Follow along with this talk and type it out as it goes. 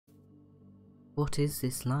What is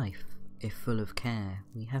this life, if full of care?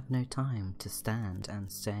 We have no time to stand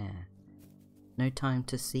and stare. No time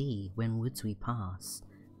to see when woods we pass,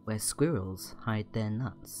 where squirrels hide their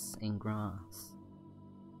nuts in grass.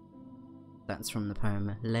 That's from the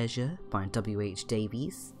poem Leisure by W.H.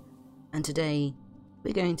 Davies. And today,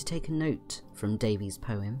 we're going to take a note from Davies'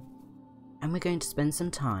 poem, and we're going to spend some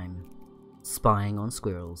time spying on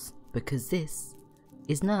squirrels, because this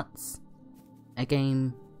is Nuts, a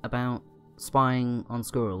game about spying on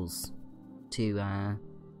squirrels to,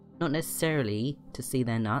 not necessarily to see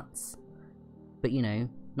their nuts, but you know,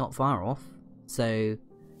 not far off. So,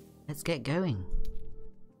 let's get going.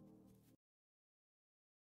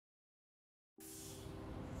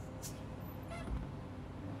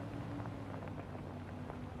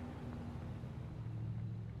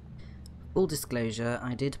 Full disclosure,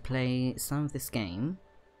 I did play some of this game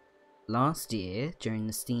last year during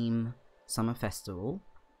the Steam Summer Festival,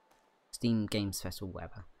 Steam Games Festival,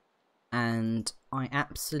 whatever, and I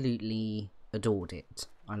absolutely adored it.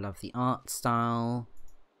 I love the art style.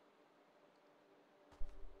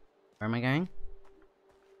 Where am I going?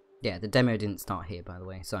 Yeah, the demo didn't start here, by the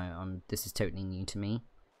way, so this is totally new to me.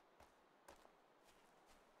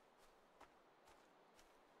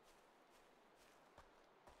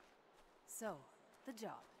 So, the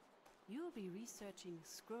job. You will be researching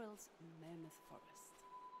squirrels in Mammoth Forest.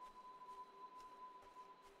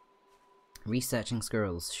 Researching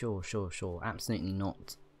squirrels, sure. Absolutely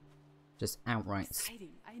not. Just outright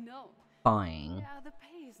Exciting, I know. spying. Yeah, the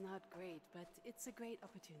pay is not great, but it's a great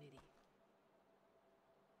opportunity.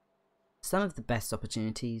 Some of the best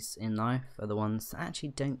opportunities in life are the ones that actually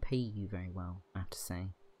don't pay you very well, I have to say.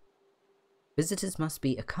 Visitors must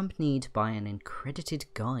be accompanied by an accredited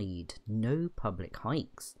guide. No public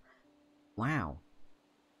hikes. Wow.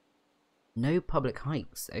 No public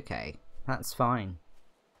hikes. Okay, that's fine.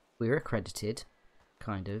 We're accredited.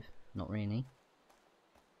 Kind of. Not really.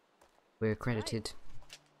 We're accredited.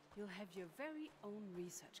 Right. You'll have your very own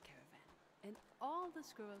research caravan and all the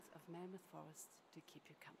squirrels of Mammoth Forest to keep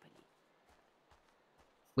you company.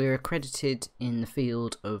 We're accredited in the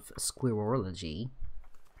field of squirrelology,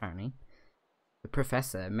 apparently. The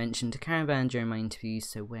professor mentioned a caravan during my interview,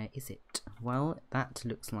 so where is it? Well, that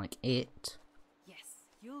looks like it. Yes,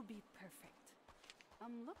 you'll be perfect.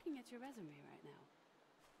 I'm looking at your resume right now.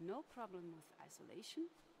 No problem with isolation,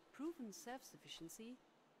 proven self-sufficiency,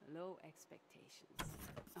 low expectations.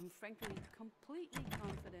 I'm frankly completely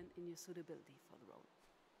confident in your suitability for the role.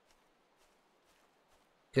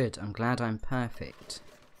 Good, I'm glad I'm perfect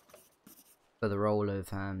for the role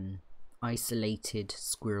of isolated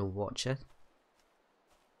squirrel watcher.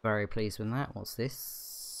 Very pleased with that. What's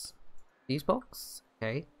this? Fuse box?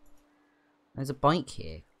 Okay. There's a bike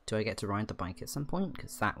here. Do I get to ride the bike at some point?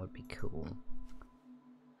 Because that would be cool.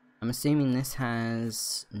 I'm assuming this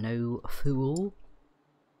has no fuel.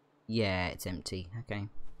 Yeah, it's empty. Okay.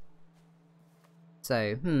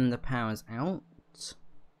 So, the power's out.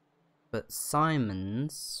 But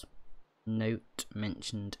Simon's note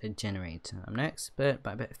mentioned a generator. I'm no expert,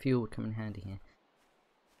 but I bet fuel would come in handy here.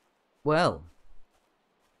 Well.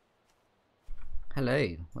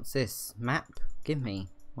 Hello, what's this? Map? Give me.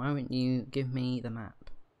 Why wouldn't you give me the map?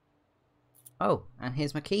 Oh, and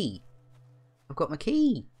here's my key. I've got my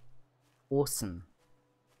key. Awesome.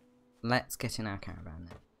 Let's get in our caravan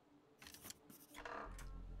then.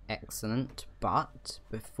 Excellent, but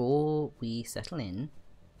before we settle in,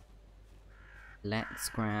 let's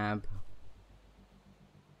grab...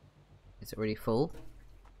 Is it already full?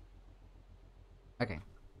 Okay,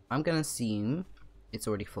 I'm gonna assume it's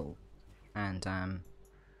already full. And,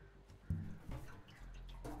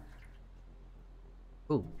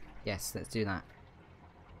 oh, yes, let's do that.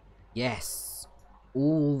 Yes!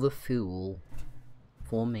 All the fuel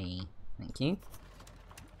for me. Thank you.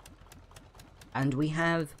 And we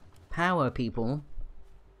have power, people.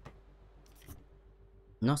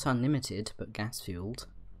 Not unlimited, but gas-fueled.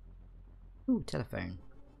 Ooh, telephone.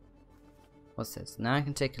 What's this? Now I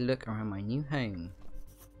can take a look around my new home.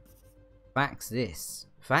 Fax this.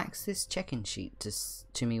 Fax this check-in sheet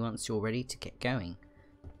to me once you're ready to get going.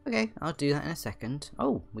 Okay, I'll do that in a second.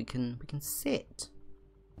 Oh, we can sit.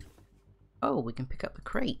 Oh, we can pick up the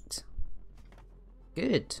crate.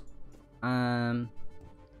 Good.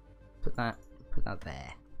 Put that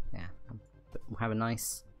there. Yeah. We'll have a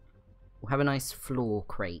nice floor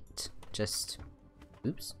crate. Just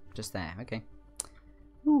there. Okay.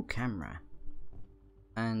 Ooh, camera.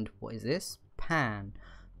 And what is this? Pan.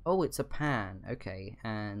 Oh, it's a pan. Okay,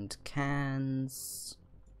 and cans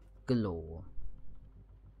galore.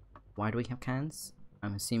 Why do we have cans?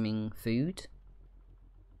 I'm assuming food.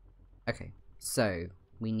 Okay, so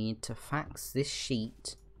we need to fax this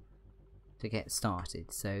sheet to get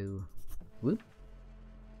started. So, whoop.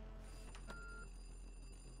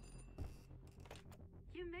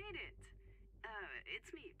 You made it!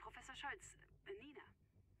 It's me, Professor Scholz, Nina.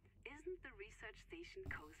 Isn't the research station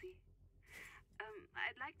cozy?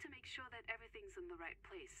 I'd like to make sure that everything's in the right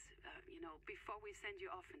place, you know, before we send you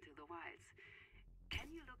off into the wilds. Can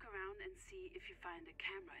you look around and see if you find a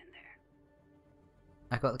camera in there?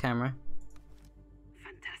 I got the camera.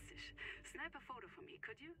 Fantastic. Snap a photo for me,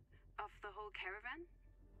 could you? Of the whole caravan?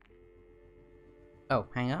 Oh,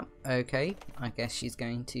 hang up. Okay, I guess she's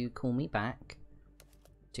going to call me back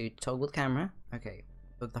to toggle the camera. Okay,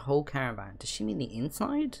 of the whole caravan. Does she mean the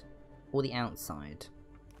inside or the outside?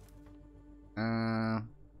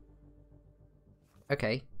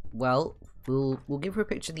 Okay, well, we'll give her a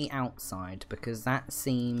picture of the outside because that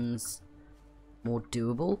seems more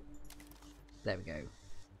doable. There we go.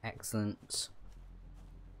 Excellent.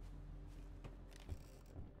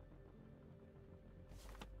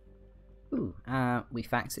 Ooh, we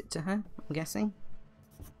fax it to her, I'm guessing.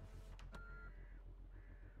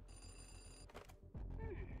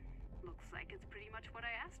 Looks like it's pretty much what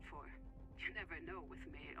I asked for. You never know with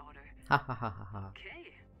mail order. Ha ha ha ha ha.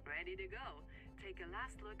 Okay, ready to go. Take a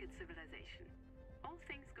last look at civilization. All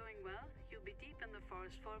things going well, you'll be deep in the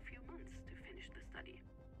forest for a few months to finish the study.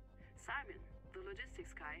 Simon, the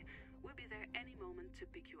logistics guy, will be there any moment to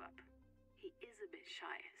pick you up. He is a bit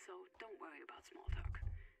shy, so don't worry about small talk.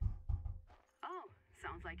 Oh,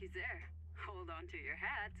 sounds like he's there. Hold on to your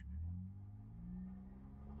hat.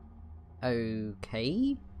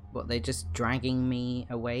 Okay. What, they're just dragging me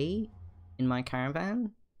away in my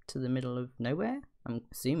caravan to the middle of nowhere? I'm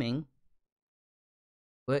assuming.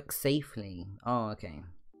 Work safely. Oh, okay.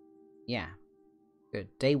 Yeah. Good.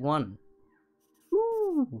 Day 1.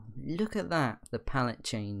 Ooh, look at that. The palette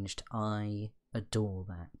changed. I adore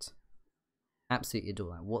that. Absolutely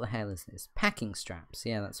adore that. What the hell is this? Packing straps.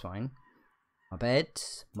 Yeah, that's fine. My bed.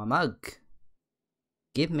 My mug.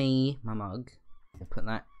 Give me my mug. We'll put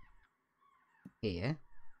that here.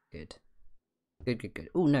 Good. Good, good, good.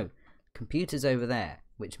 Oh, no. Computer's over there,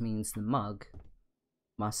 which means the mug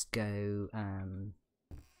must go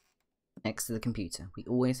next to the computer. We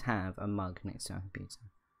always have a mug next to our computer.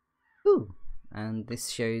 Ooh. And this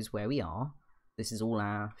shows where we are. This is all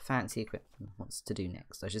our fancy equipment. What's to do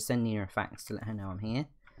next? I should send Nina a fax to let her know I'm here.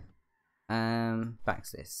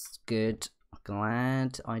 Fax this. Good.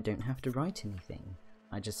 Glad I don't have to write anything.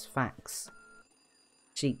 I just fax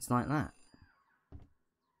sheets like that.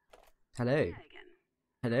 Hello.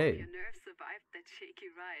 Hello. Your nerves survived that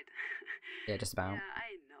shaky ride. Yeah, just about. Yeah,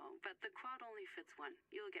 I know, but the quad only fits one.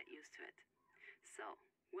 You'll get used to it. So,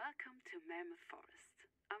 welcome to Mammoth Forest.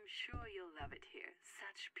 I'm sure you'll love it here.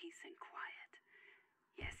 Such peace and quiet.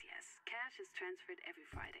 Yes, yes, cash is transferred every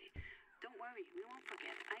Friday. Don't worry, we won't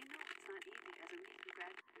forget. I know it's not easy as a recent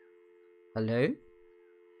grad. Hello?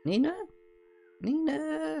 Nina?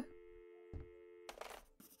 Nina?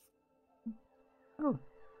 Oh.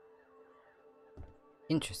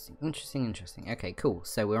 Interesting, interesting, interesting. Okay, cool.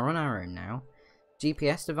 So we're on our own now.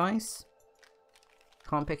 GPS device?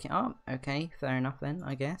 Can't pick it up? Okay, fair enough then,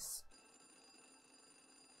 I guess.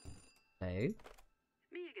 Hello?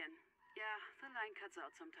 Me again. Yeah, the line cuts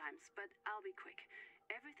out sometimes, but I'll be quick.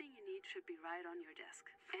 Everything you need should be right on your desk.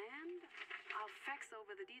 And I'll fax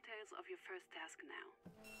over the details of your first task now.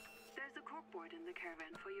 There's a corkboard in the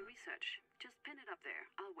caravan for your research. Just pin it up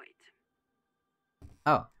there. I'll wait.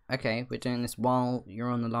 Oh, okay. We're doing this while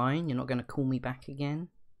you're on the line. You're not going to call me back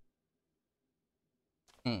again?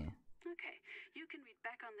 Yeah. Okay. You can read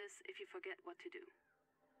back on this if you forget what to do.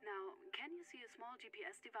 Now, can you see a small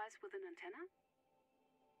GPS device with an antenna?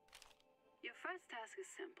 Your first task is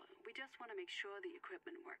simple. We just want to make sure the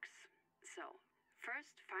equipment works. So,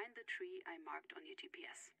 first find the tree I marked on your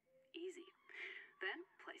GPS. Easy. Then,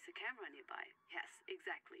 place a camera nearby. Yes,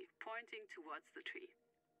 exactly. Pointing towards the tree.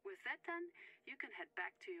 With that done, you can head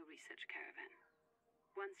back to your research caravan.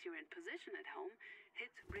 Once you're in position at home,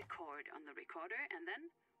 hit record on the recorder and then,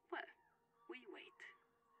 well, we wait.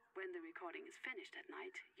 When the recording is finished at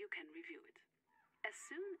night, you can review it. As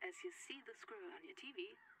soon as you see the squirrel on your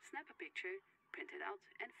TV, snap a picture, print it out,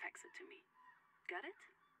 and fax it to me. Got it?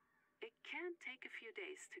 It can take a few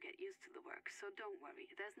days to get used to the work, so don't worry,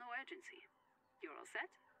 there's no urgency. You're all set?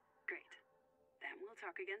 Great. Then we'll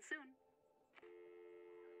talk again soon.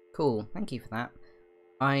 Cool, thank you for that.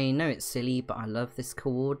 I know it's silly, but I love this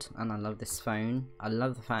cord, and I love this phone. I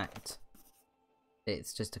love the fact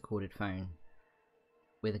it's just a corded phone.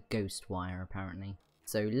 With a ghost wire, apparently.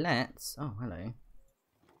 So let's... Oh, hello.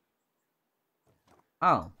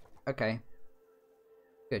 Oh, okay.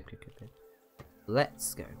 Good, good, good, good.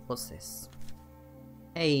 let's go. What's this?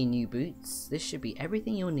 Hey, new boots. This should be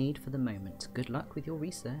everything you'll need for the moment. Good luck with your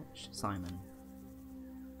research, Simon.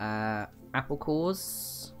 Apple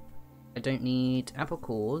cores. I don't need apple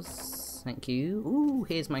cores. Thank you. Ooh,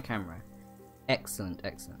 here's my camera. Excellent,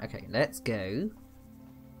 excellent. Okay, let's go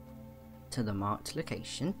to the marked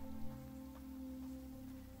location.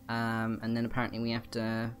 And then apparently we have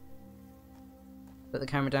to put the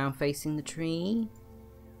camera down facing the tree.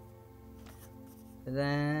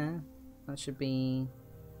 There. That should be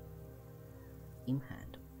team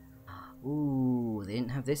handle. Ooh, they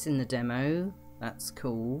didn't have this in the demo. That's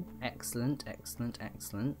cool. Excellent, excellent,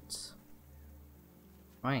 excellent.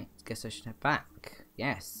 Right, guess I should head back.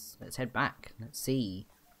 Yes, let's head back. Let's see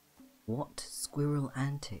what squirrel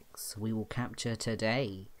antics we will capture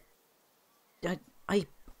today.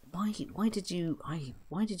 Why did you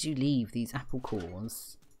leave these apple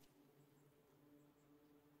cores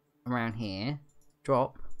around here?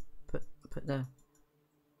 Drop. Put the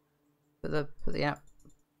app.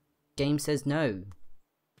 Game says no.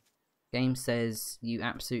 Game says you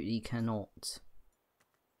absolutely cannot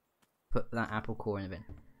put that apple core in the bin.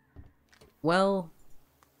 Well,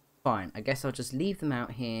 fine. I guess I'll just leave them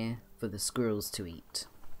out here for the squirrels to eat.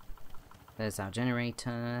 There's our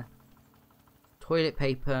generator. Toilet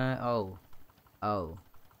paper. Oh.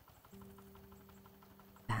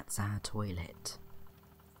 That's our toilet.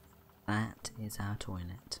 That is our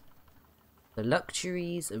toilet. The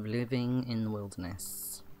luxuries of living in the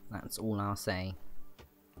wilderness. That's all I'll say.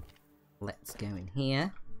 Let's go in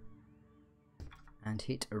here and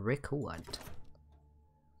hit record.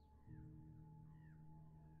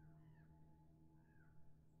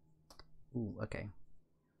 Ooh, okay.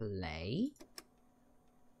 Play.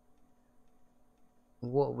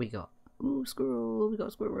 What have we got? Ooh, squirrel. We got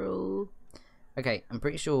a squirrel. Okay, I'm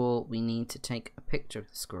pretty sure we need to take a picture of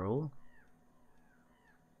the squirrel.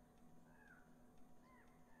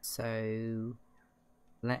 So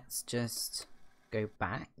let's just go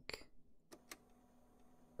back.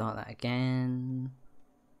 Start that again.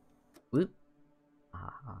 Whoop.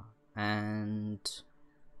 And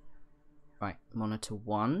right, monitor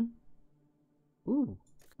 1. Ooh,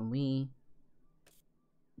 can we?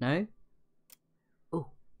 No? Oh,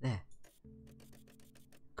 there.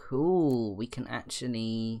 Cool, we can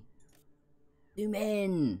actually zoom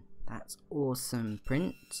in. That's awesome.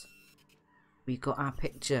 Print. We've got our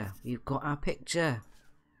picture. We've got our picture.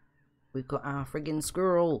 We've got our friggin'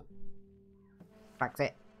 squirrel. That's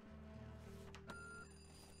it.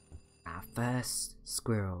 Our first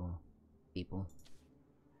squirrel, people.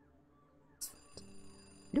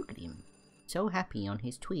 Look at him. So happy on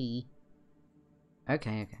his tree.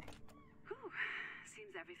 Okay. Whew.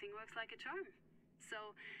 Seems everything works like a charm.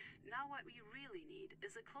 So, now what we really need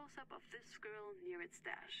is a close-up of this squirrel near its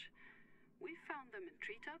stash. We found them in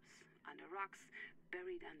treetops, under rocks,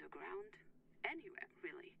 buried underground, anywhere,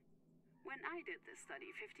 really. When I did this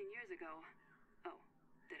study 15 years ago... Oh,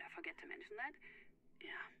 did I forget to mention that?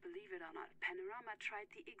 Yeah, believe it or not, Panorama tried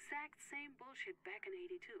the exact same bullshit back in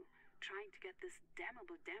 '82, trying to get this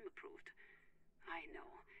damnable dam approved. I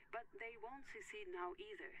know, but they won't succeed now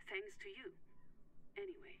either, thanks to you.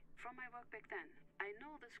 Anyway, from my work back then, I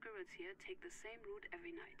know the squirrels here take the same route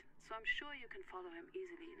every night, so I'm sure you can follow him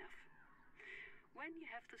easily enough. When you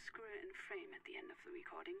have the squirrel in frame at the end of the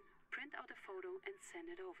recording, print out a photo and send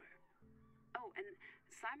it over. Oh, and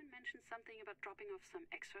Simon mentioned something about dropping off some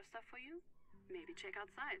extra stuff for you. Maybe check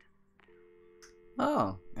outside.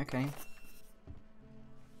 Oh, okay.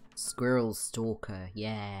 Squirrel Stalker.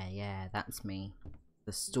 Yeah, that's me.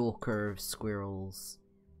 The Stalker of Squirrels.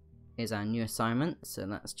 Here's our new assignment, so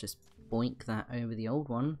let's just boink that over the old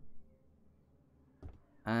one.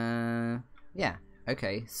 Yeah.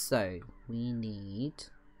 Okay, so we need...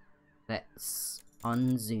 Let's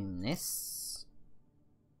unzoom this.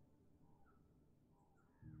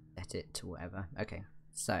 Set it to whatever. Okay,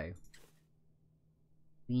 so...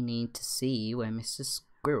 We need to see where Mr.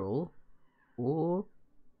 Squirrel or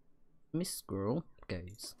Miss Squirrel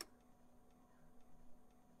goes.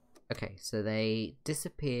 Okay, so they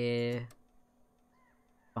disappear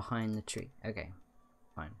behind the tree. Okay,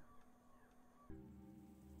 fine.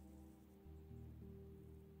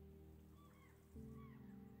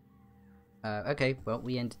 Okay, well,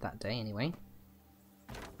 we ended that day anyway.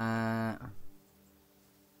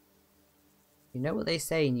 You know what they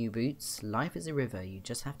say, new boots? Life is a river, you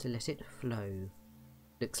just have to let it flow.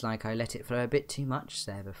 Looks like I let it flow a bit too much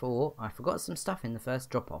there before. I forgot some stuff in the first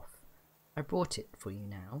drop-off. I brought it for you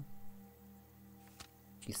now.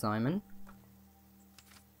 Thank you, Simon.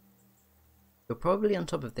 You're probably on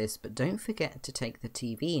top of this, but don't forget to take the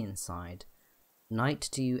TV inside. Night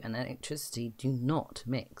dew and electricity do not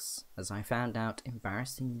mix, as I found out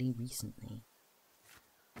embarrassingly recently.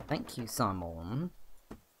 Thank you, Simon.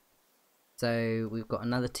 So, we've got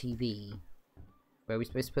another TV. Where are we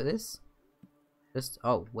supposed to put this? Just,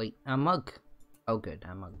 oh, wait, our mug. Oh, good,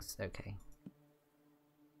 our mugs, okay.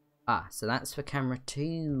 Ah, so that's for camera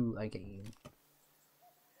 2, I get you.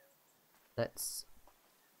 Let's...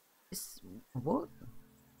 what?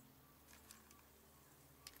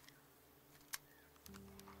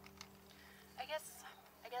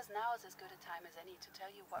 I guess now is as good a time as any to tell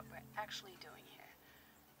you what we're actually doing here.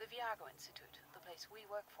 The Viago Institute, the place we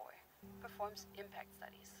work for, performs impact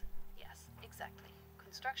studies. Yes, exactly.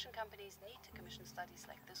 Construction companies need to commission studies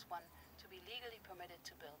like this one to be legally permitted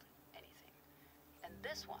to build anything. And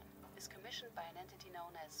this one is commissioned by an entity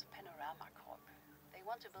known as Panorama Corp. They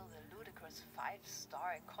want to build a ludicrous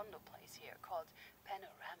 5-star condo place here called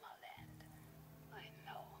Panorama Land. I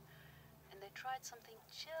know. And they tried something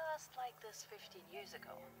just like this 15 years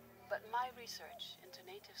ago. But my research into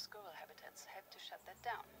native squirrel habitats had to shut that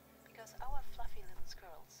down, because our fluffy little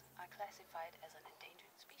squirrels are classified as an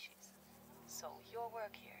endangered species. So your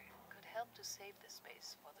work here could help to save this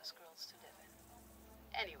space for the squirrels to live in.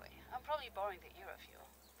 Anyway, I'm probably boring the ear of you.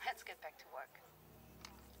 Let's get back to work.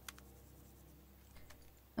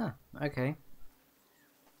 Ah, okay.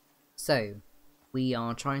 So, we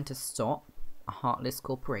are trying to stop a heartless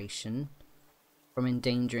corporation from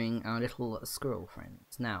endangering our little squirrel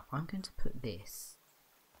friends. Now, I'm going to put this...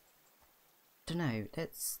 I don't know,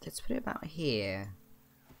 let's put it about here.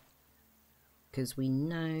 Because we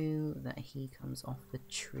know that he comes off the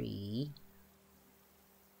tree.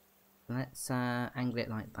 Let's angle it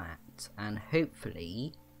like that. And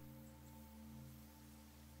hopefully...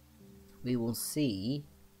 we will see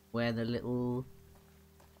where the little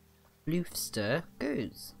floofster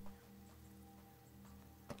goes.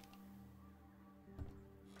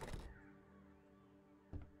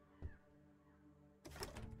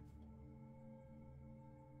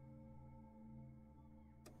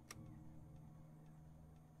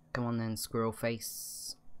 Come on then, squirrel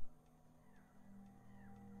face.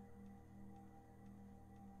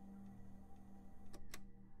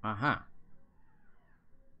 Aha.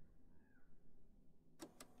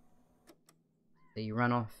 So you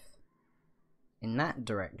run off in that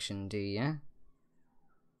direction, do you?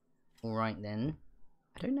 Alright then.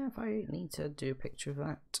 I don't know if I need to do a picture of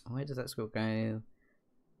that. Where does that squirrel go?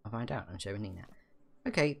 I'll find out and show Nina.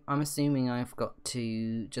 Okay, I'm assuming I've got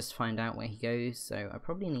to just find out where he goes, so I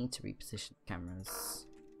probably need to reposition the cameras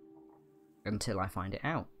until I find it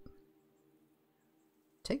out.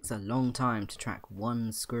 Takes a long time to track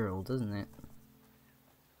one squirrel, doesn't it?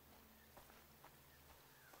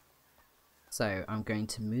 So I'm going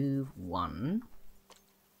to move one,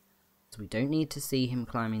 so we don't need to see him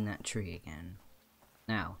climbing that tree again.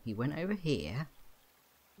 Now, he went over here.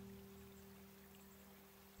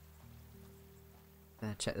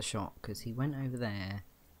 Check the shot, because he went over there,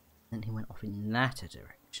 and he went off in that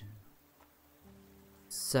direction.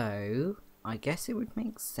 So, I guess it would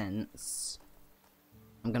make sense.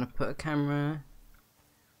 I'm going to put a camera,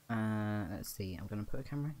 let's see, I'm going to put a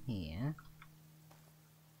camera here.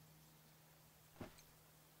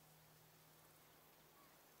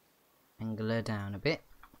 Angle her down a bit.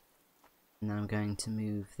 And then I'm going to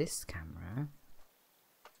move this camera.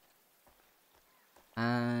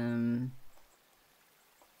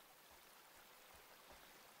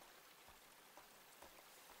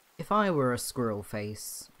 If I were a squirrel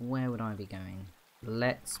face, where would I be going?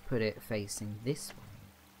 Let's put it facing this way.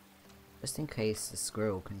 Just in case the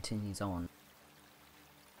squirrel continues on.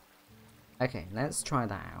 Okay, let's try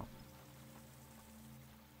that out.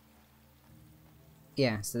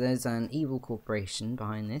 Yeah, so there's an evil corporation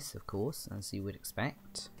behind this, of course, as you would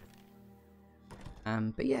expect.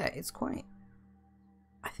 But yeah, it's quite...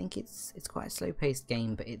 I think it's quite a slow-paced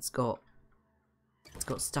game, but it's got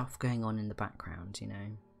stuff going on in the background, you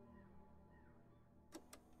know.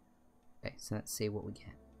 Okay, so let's see what we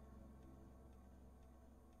get.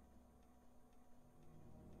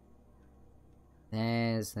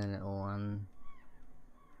 There's the little one.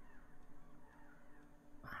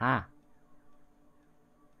 Aha!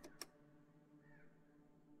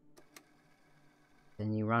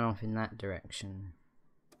 Then you run off in that direction.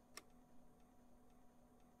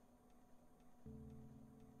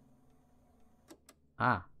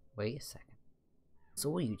 Ah, wait a second.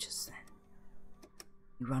 Saw you just then.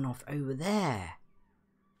 You run off over there.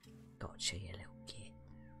 Gotcha, you little kid.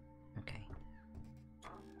 Okay.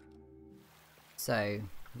 So,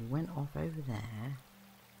 he went off over there.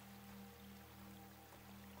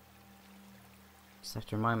 Just have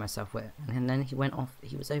to remind myself where. And then he went off.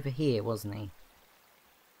 He was over here, wasn't he?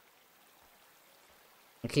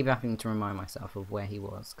 I keep having to remind myself of where he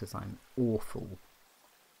was because I'm awful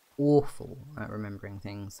at remembering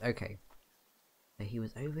things. Okay, so he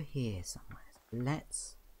was over here somewhere.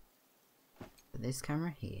 Let's put this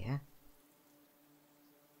camera here.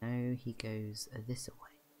 No, he goes this way.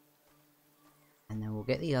 And then we'll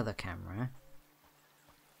get the other camera.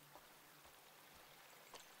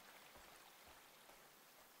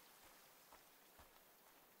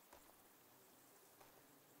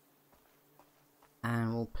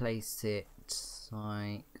 And we'll place it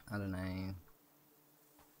like, I don't know.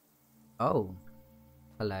 Oh,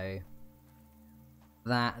 hello.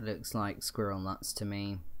 That looks like squirrel nuts to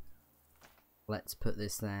me. Let's put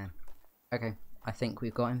this there. Okay, I think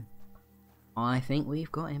we've got him. I think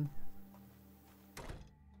we've got him.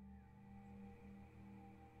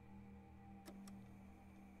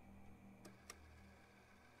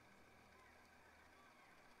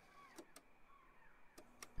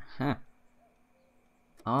 Huh.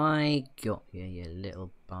 I got you, you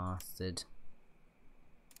little bastard.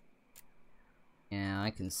 Yeah,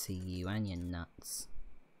 I can see you and your nuts.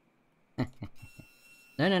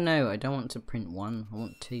 No, I don't want to print one. I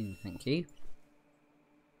want two, thank you.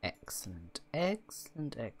 Excellent,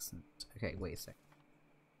 excellent, excellent. Okay, wait a sec.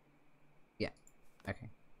 Yeah,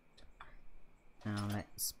 okay. Now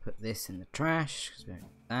let's put this in the trash, because we don't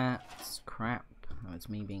need that. It's crap. That was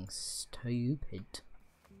me being stupid.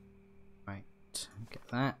 Right, get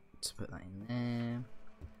that. Put that in there.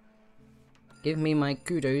 Give me my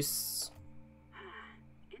kudos.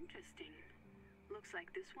 Interesting. Looks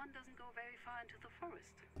like this one doesn't go very far into the forest.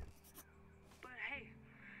 But hey,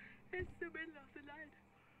 it's the middle of the night.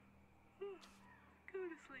 Go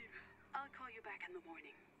to sleep. I'll call you back in the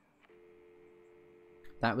morning.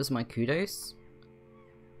 That was my kudos.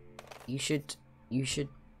 You should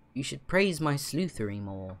praise my sleuthery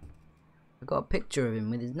more. I got a picture of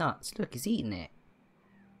him with his nuts. Look, he's eating it.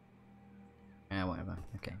 Yeah, whatever.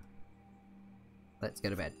 Okay. Let's go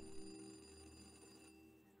to bed.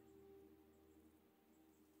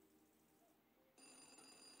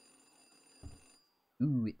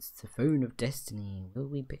 Ooh, it's the phone of destiny. Will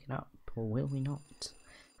we pick it up or will we not?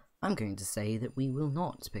 I'm going to say that we will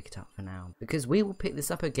not pick it up for now, because we will pick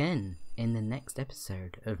this up again in the next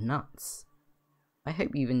episode of Nuts. I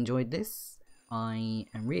hope you've enjoyed this. I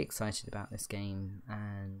am really excited about this game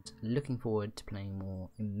and looking forward to playing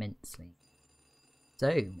more immensely. So,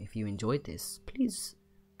 if you enjoyed this, please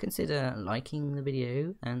consider liking the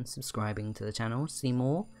video and subscribing to the channel to see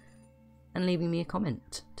more, and leaving me a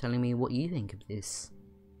comment telling me what you think of this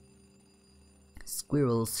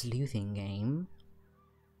Squirrel Sleuthing game.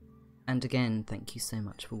 And again, thank you so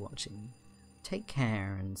much for watching. Take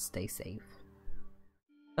care and stay safe.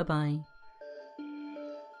 Bye bye.